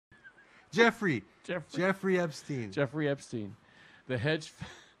Jeffrey Epstein. Jeffrey Epstein, the hedge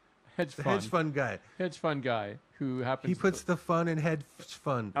fund guy who happens. He puts the fun in hedge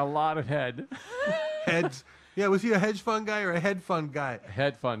fund. A lot of head. Heads. Yeah, was he a hedge fund guy or a head fund guy?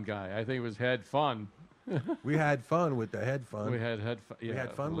 Head fund guy. I think it was head fun. We had fun with the head fund. We had we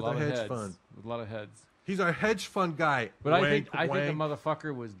had fun with the hedge fund. With a lot of heads. He's our hedge fund guy. But I think the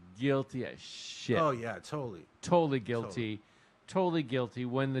motherfucker was guilty as shit. Oh yeah, totally. Totally guilty. Totally guilty.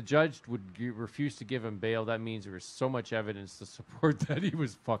 When the judge would refuse to give him bail, that means there was so much evidence to support that he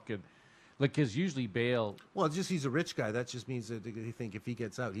was fucking. Like, because usually bail. Well, it's just he's a rich guy. That just means that they think if he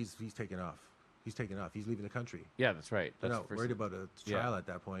gets out, he's taking off. He's taking off. He's leaving the country. Yeah, that's right. They're not worried about a trial at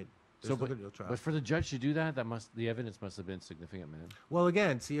that point. But for the judge to do that, the evidence must have been significant, man. Well,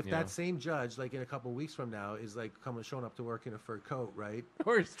 again, see if that same judge, like in a couple of weeks from now, is like showing up to work in a fur coat, right?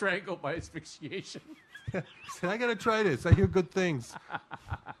 Or strangled by asphyxiation. So I gotta try this. I hear good things.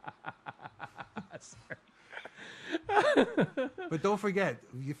 But don't forget,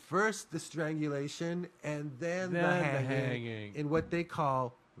 first the strangulation and then the hanging in what they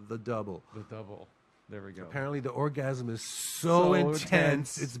call the double. The double. There we go. Apparently the orgasm is so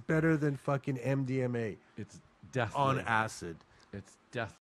intense, it's better than fucking MDMA. It's deathly. On acid. It's death.